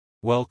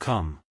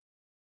Welcome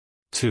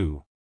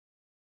to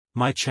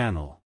my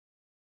channel,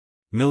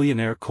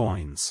 Millionaire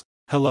Coins.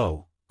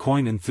 Hello,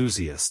 coin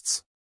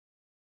enthusiasts.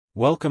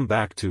 Welcome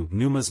back to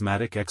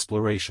Numismatic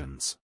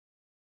Explorations.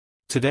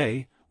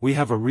 Today, we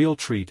have a real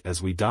treat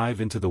as we dive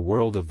into the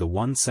world of the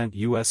 1-cent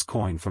US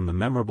coin from the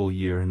memorable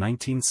year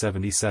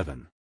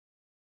 1977.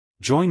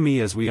 Join me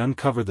as we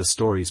uncover the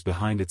stories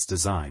behind its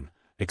design,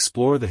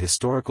 explore the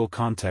historical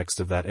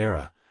context of that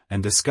era,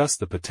 and discuss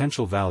the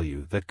potential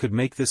value that could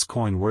make this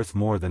coin worth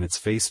more than its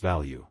face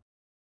value.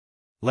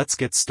 Let's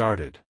get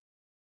started.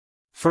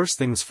 First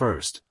things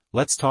first,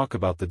 let's talk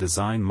about the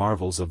design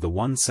marvels of the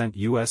 1-cent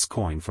US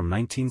coin from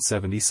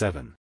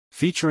 1977.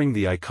 Featuring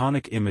the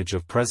iconic image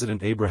of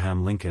President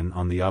Abraham Lincoln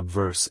on the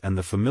obverse and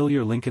the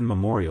familiar Lincoln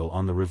Memorial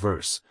on the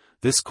reverse,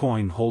 this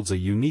coin holds a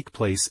unique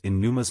place in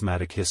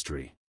numismatic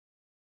history.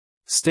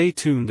 Stay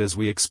tuned as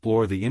we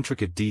explore the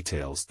intricate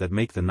details that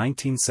make the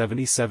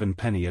 1977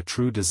 penny a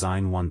true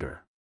design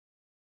wonder.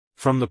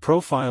 From the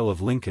profile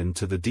of Lincoln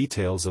to the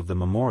details of the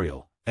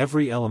memorial,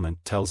 every element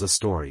tells a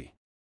story.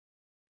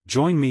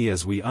 Join me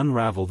as we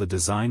unravel the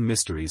design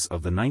mysteries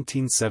of the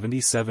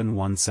 1977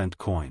 1-cent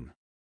coin.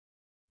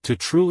 To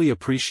truly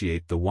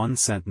appreciate the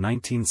 1-cent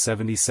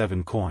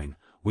 1977 coin,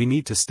 we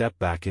need to step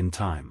back in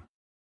time.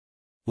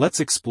 Let's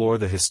explore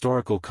the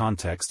historical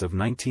context of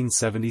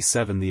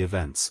 1977, the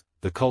events,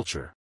 the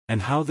culture,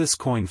 and how this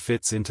coin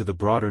fits into the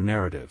broader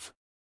narrative.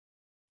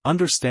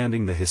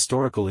 Understanding the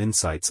historical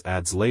insights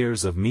adds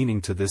layers of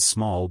meaning to this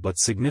small but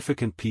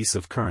significant piece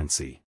of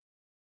currency.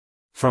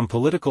 From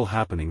political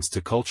happenings to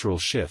cultural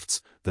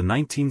shifts, the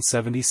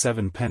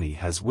 1977 penny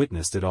has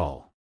witnessed it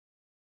all.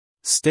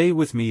 Stay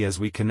with me as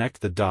we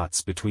connect the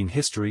dots between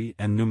history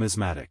and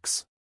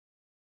numismatics.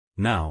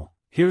 Now,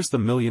 here's the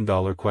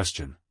million-dollar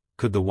question.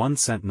 Could the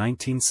 1-cent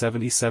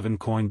 1977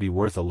 coin be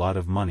worth a lot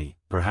of money,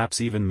 perhaps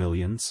even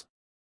millions?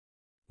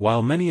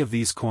 While many of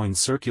these coins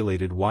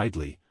circulated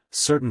widely,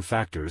 certain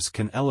factors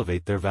can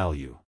elevate their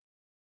value.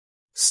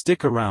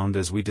 Stick around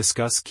as we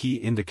discuss key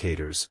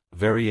indicators,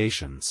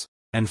 variations,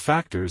 and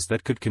factors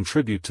that could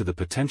contribute to the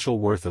potential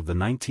worth of the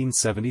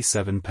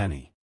 1977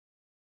 penny.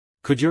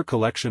 Could your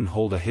collection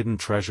hold a hidden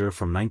treasure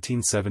from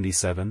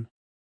 1977?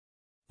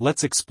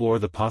 Let's explore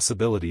the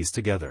possibilities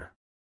together.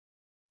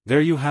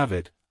 There you have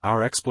it,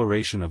 our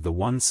exploration of the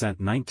 1-cent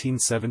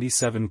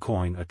 1977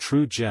 coin, a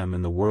true gem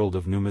in the world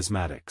of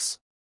numismatics.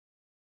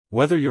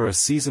 Whether you're a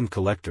seasoned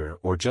collector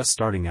or just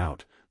starting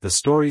out, the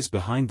stories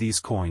behind these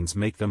coins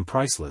make them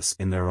priceless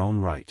in their own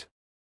right.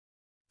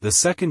 The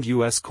second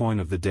US coin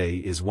of the day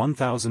is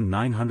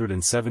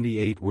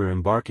 1978. We're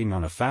embarking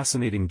on a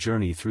fascinating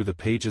journey through the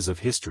pages of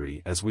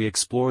history as we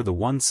explore the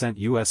 1-cent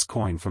US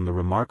coin from the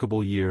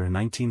remarkable year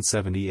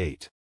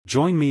 1978.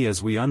 Join me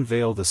as we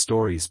unveil the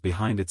stories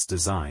behind its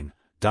design,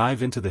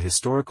 dive into the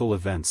historical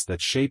events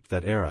that shaped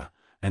that era,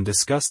 and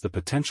discuss the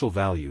potential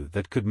value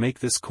that could make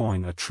this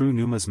coin a true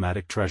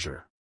numismatic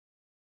treasure.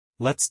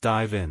 Let's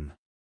dive in.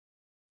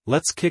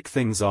 Let's kick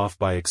things off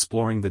by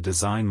exploring the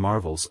design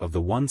marvels of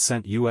the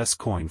 1-cent US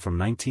coin from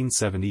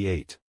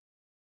 1978.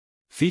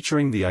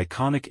 Featuring the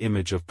iconic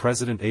image of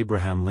President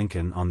Abraham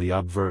Lincoln on the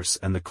obverse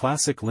and the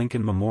classic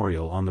Lincoln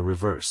Memorial on the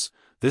reverse,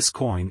 this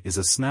coin is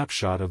a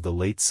snapshot of the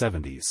late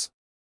 70s.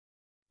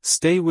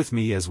 Stay with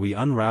me as we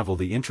unravel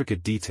the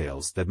intricate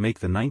details that make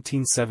the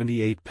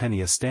 1978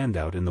 penny a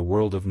standout in the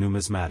world of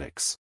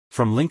numismatics.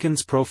 From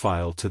Lincoln's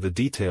profile to the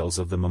details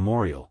of the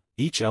memorial,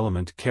 each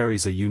element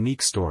carries a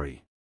unique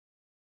story.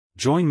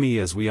 Join me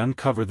as we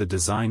uncover the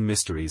design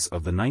mysteries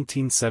of the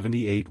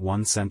 1978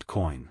 1-cent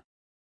coin.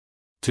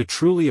 To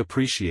truly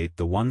appreciate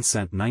the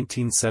 1-cent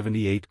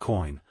 1978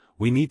 coin,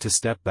 we need to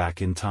step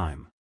back in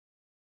time.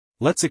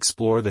 Let's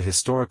explore the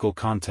historical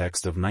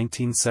context of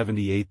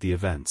 1978, the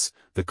events,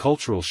 the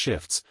cultural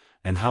shifts,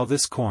 and how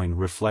this coin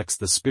reflects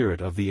the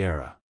spirit of the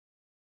era.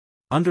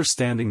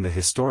 Understanding the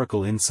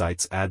historical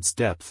insights adds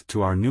depth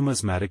to our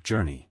numismatic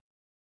journey.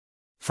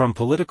 From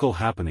political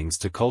happenings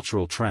to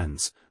cultural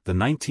trends, the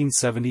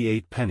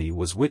 1978 penny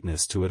was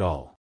witness to it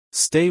all.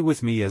 Stay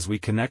with me as we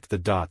connect the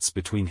dots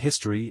between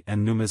history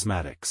and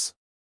numismatics.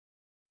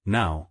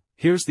 Now,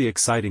 here's the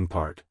exciting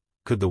part.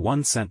 Could the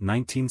 1-cent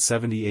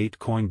 1978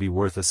 coin be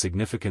worth a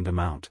significant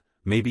amount,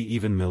 maybe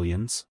even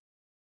millions?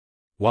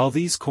 While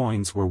these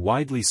coins were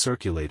widely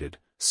circulated,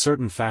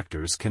 certain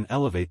factors can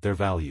elevate their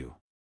value.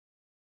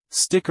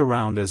 Stick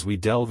around as we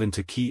delve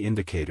into key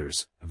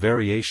indicators,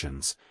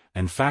 variations,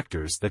 and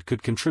factors that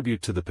could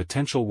contribute to the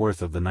potential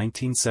worth of the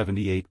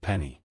 1978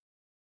 penny.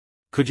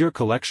 Could your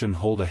collection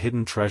hold a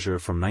hidden treasure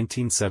from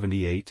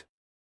 1978?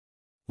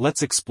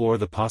 Let's explore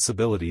the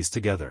possibilities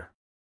together.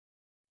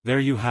 There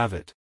you have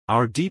it.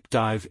 Our deep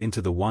dive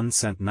into the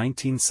 1-cent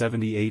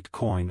 1978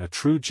 coin, a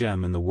true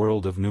gem in the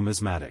world of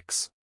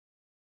numismatics.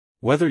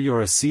 Whether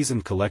you're a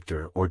seasoned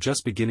collector or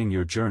just beginning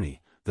your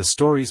journey, the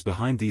stories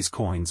behind these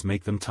coins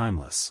make them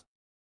timeless.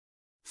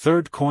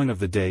 Third coin of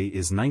the day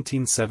is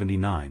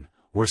 1979.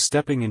 We're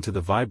stepping into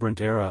the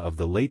vibrant era of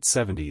the late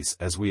 70s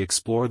as we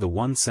explore the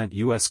 1-cent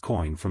US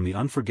coin from the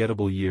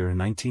unforgettable year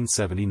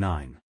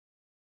 1979.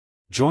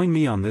 Join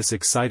me on this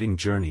exciting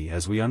journey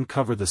as we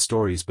uncover the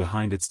stories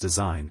behind its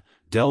design,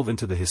 delve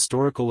into the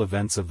historical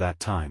events of that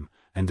time,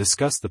 and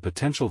discuss the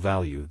potential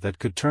value that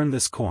could turn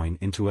this coin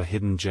into a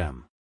hidden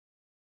gem.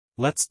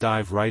 Let's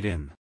dive right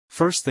in.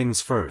 First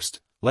things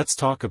first, let's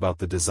talk about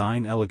the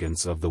design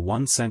elegance of the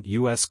 1-cent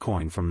US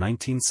coin from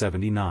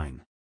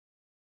 1979.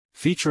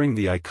 Featuring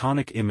the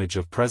iconic image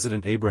of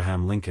President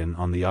Abraham Lincoln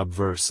on the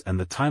obverse and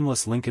the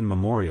timeless Lincoln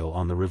Memorial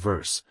on the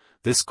reverse,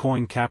 this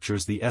coin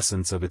captures the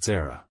essence of its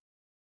era.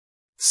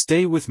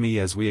 Stay with me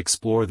as we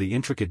explore the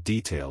intricate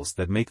details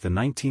that make the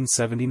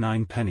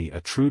 1979 penny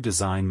a true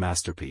design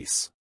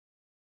masterpiece.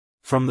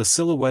 From the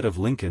silhouette of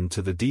Lincoln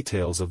to the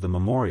details of the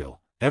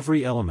memorial,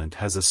 every element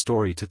has a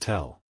story to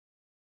tell.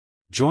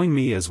 Join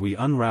me as we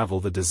unravel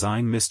the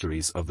design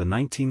mysteries of the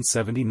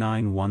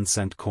 1979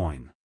 1-cent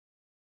coin.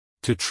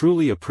 To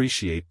truly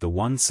appreciate the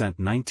 1-cent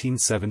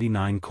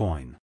 1979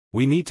 coin,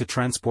 we need to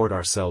transport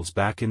ourselves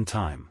back in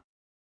time.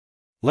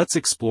 Let's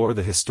explore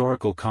the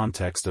historical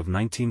context of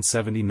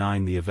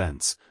 1979, the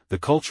events, the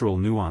cultural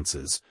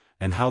nuances,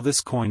 and how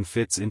this coin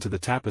fits into the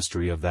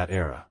tapestry of that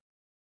era.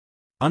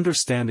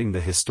 Understanding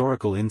the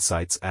historical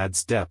insights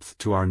adds depth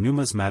to our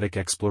numismatic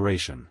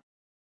exploration.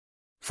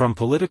 From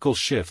political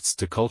shifts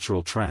to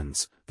cultural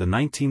trends, the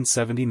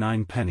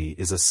 1979 penny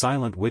is a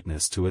silent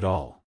witness to it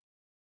all.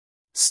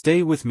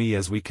 Stay with me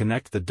as we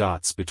connect the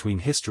dots between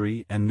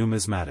history and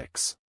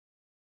numismatics.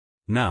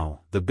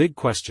 Now, the big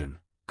question: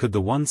 could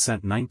the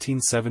 1-cent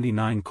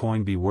 1979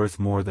 coin be worth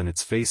more than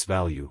its face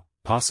value,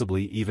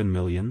 possibly even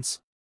millions?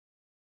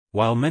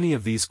 While many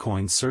of these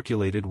coins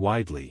circulated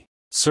widely,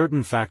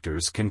 certain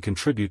factors can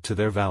contribute to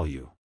their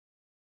value.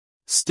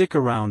 Stick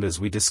around as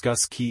we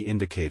discuss key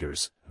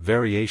indicators,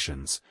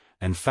 variations,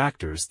 and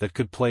factors that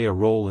could play a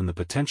role in the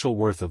potential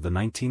worth of the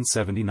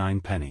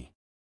 1979 penny.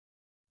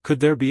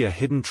 Could there be a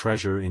hidden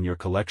treasure in your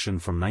collection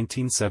from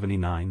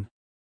 1979?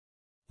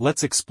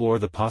 Let's explore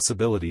the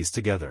possibilities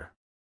together.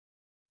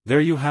 There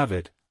you have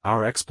it,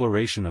 our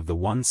exploration of the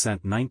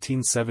 1-cent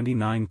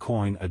 1979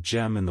 coin, a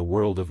gem in the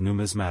world of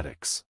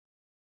numismatics.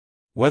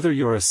 Whether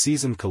you're a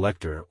seasoned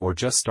collector or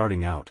just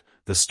starting out,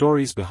 the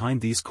stories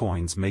behind these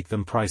coins make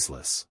them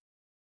priceless.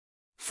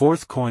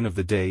 Fourth coin of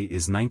the day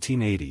is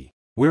 1980.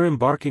 We're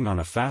embarking on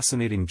a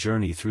fascinating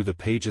journey through the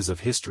pages of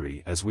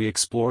history as we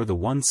explore the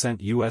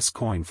 1-cent US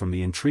coin from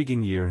the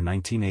intriguing year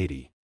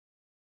 1980.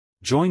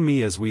 Join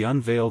me as we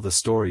unveil the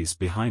stories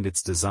behind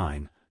its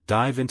design,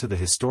 dive into the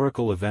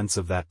historical events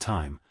of that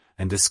time,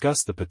 and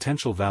discuss the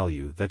potential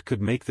value that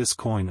could make this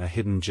coin a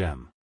hidden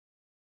gem.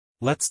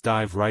 Let's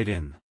dive right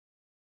in.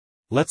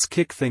 Let's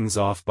kick things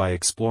off by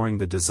exploring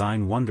the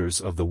design wonders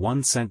of the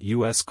 1-cent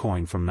US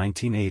coin from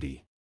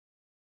 1980.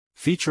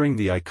 Featuring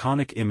the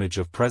iconic image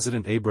of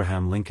President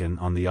Abraham Lincoln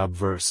on the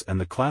obverse and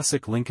the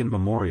classic Lincoln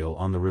Memorial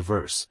on the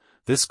reverse,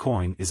 this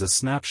coin is a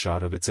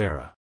snapshot of its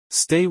era.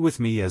 Stay with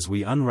me as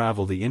we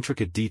unravel the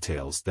intricate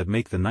details that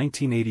make the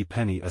 1980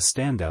 penny a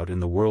standout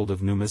in the world of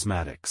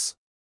numismatics.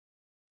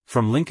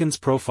 From Lincoln's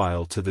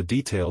profile to the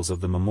details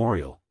of the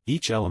memorial,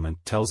 each element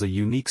tells a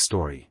unique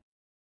story.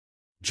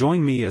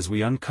 Join me as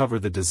we uncover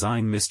the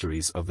design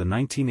mysteries of the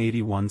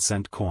 1980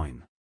 1-cent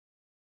coin.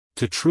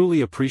 To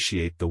truly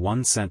appreciate the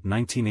 1-cent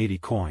 1980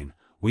 coin,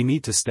 we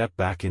need to step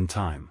back in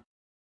time.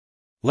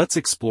 Let's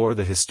explore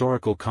the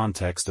historical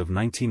context of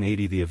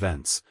 1980, the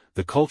events,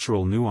 the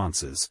cultural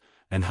nuances,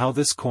 and how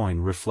this coin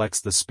reflects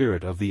the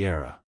spirit of the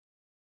era.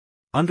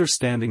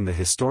 Understanding the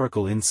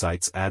historical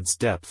insights adds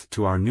depth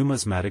to our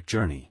numismatic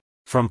journey.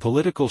 From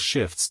political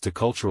shifts to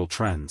cultural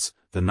trends,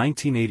 the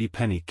 1980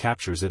 penny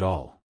captures it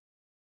all.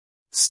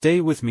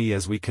 Stay with me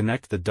as we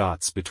connect the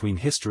dots between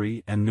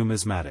history and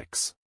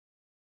numismatics.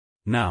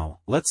 Now,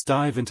 let's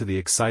dive into the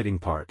exciting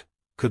part.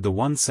 Could the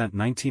 1-cent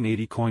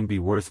 1980 coin be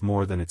worth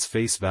more than its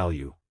face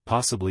value,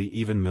 possibly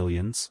even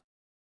millions?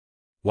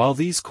 While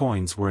these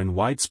coins were in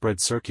widespread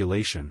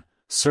circulation,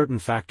 certain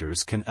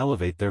factors can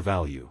elevate their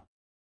value.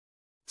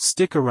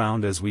 Stick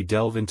around as we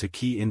delve into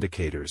key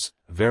indicators,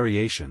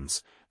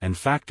 variations, and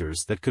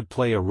factors that could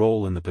play a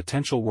role in the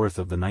potential worth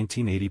of the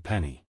 1980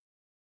 penny.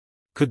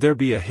 Could there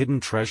be a hidden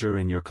treasure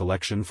in your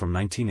collection from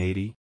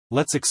 1980?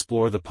 Let's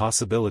explore the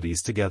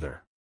possibilities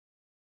together.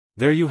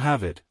 There you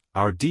have it,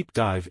 our deep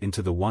dive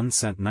into the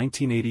 1-cent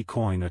 1980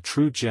 coin, a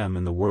true gem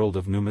in the world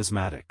of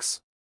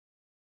numismatics.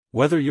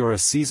 Whether you're a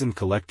seasoned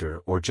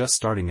collector or just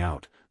starting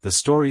out, the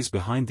stories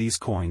behind these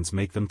coins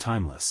make them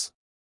timeless.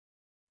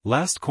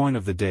 Last coin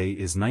of the day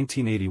is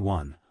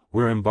 1981.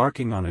 We're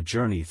embarking on a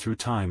journey through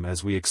time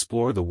as we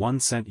explore the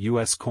 1-cent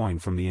US coin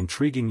from the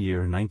intriguing year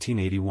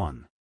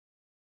 1981.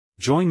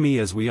 Join me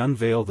as we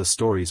unveil the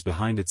stories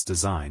behind its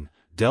design,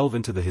 delve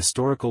into the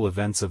historical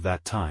events of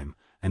that time,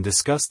 and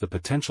discuss the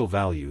potential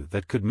value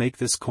that could make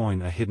this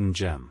coin a hidden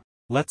gem.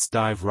 Let's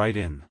dive right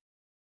in.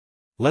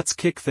 Let's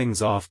kick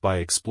things off by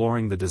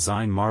exploring the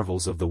design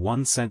marvels of the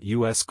 1-cent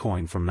US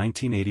coin from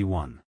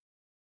 1981.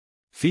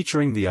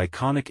 Featuring the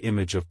iconic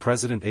image of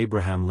President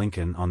Abraham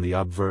Lincoln on the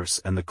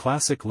obverse and the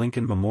classic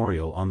Lincoln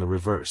Memorial on the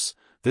reverse,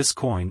 this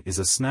coin is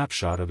a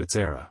snapshot of its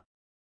era.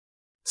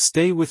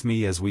 Stay with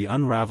me as we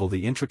unravel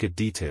the intricate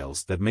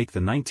details that make the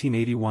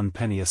 1981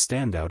 penny a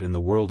standout in the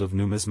world of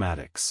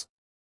numismatics.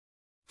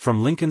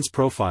 From Lincoln's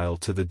profile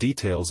to the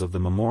details of the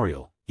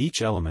memorial,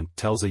 each element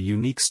tells a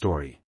unique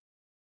story.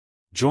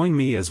 Join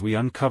me as we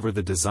uncover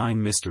the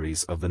design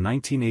mysteries of the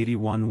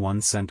 1981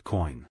 1-cent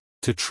coin.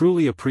 To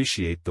truly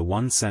appreciate the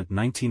 1-cent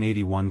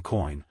 1981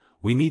 coin,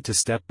 we need to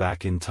step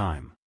back in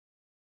time.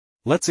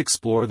 Let's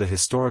explore the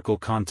historical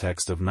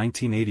context of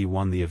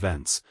 1981, the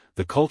events,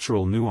 the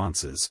cultural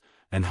nuances,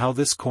 and how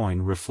this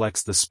coin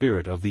reflects the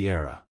spirit of the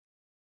era.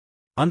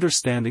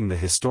 Understanding the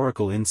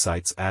historical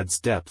insights adds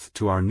depth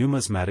to our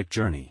numismatic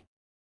journey.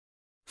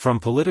 From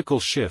political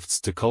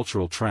shifts to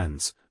cultural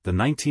trends, the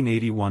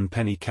 1981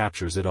 penny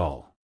captures it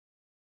all.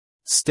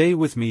 Stay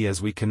with me as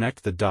we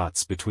connect the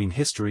dots between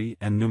history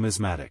and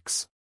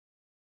numismatics.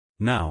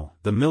 Now,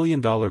 the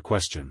million-dollar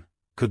question: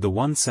 could the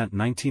 1-cent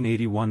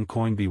 1981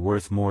 coin be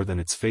worth more than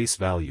its face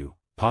value,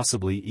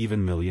 possibly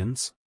even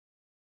millions?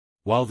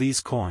 While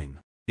these coin.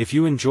 If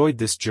you enjoyed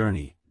this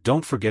journey,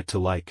 don't forget to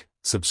like,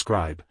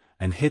 subscribe,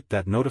 and hit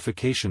that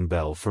notification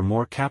bell for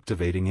more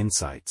captivating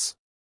insights.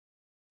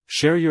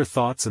 Share your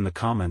thoughts in the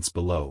comments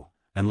below,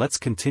 and let's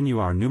continue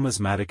our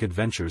numismatic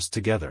adventures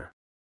together.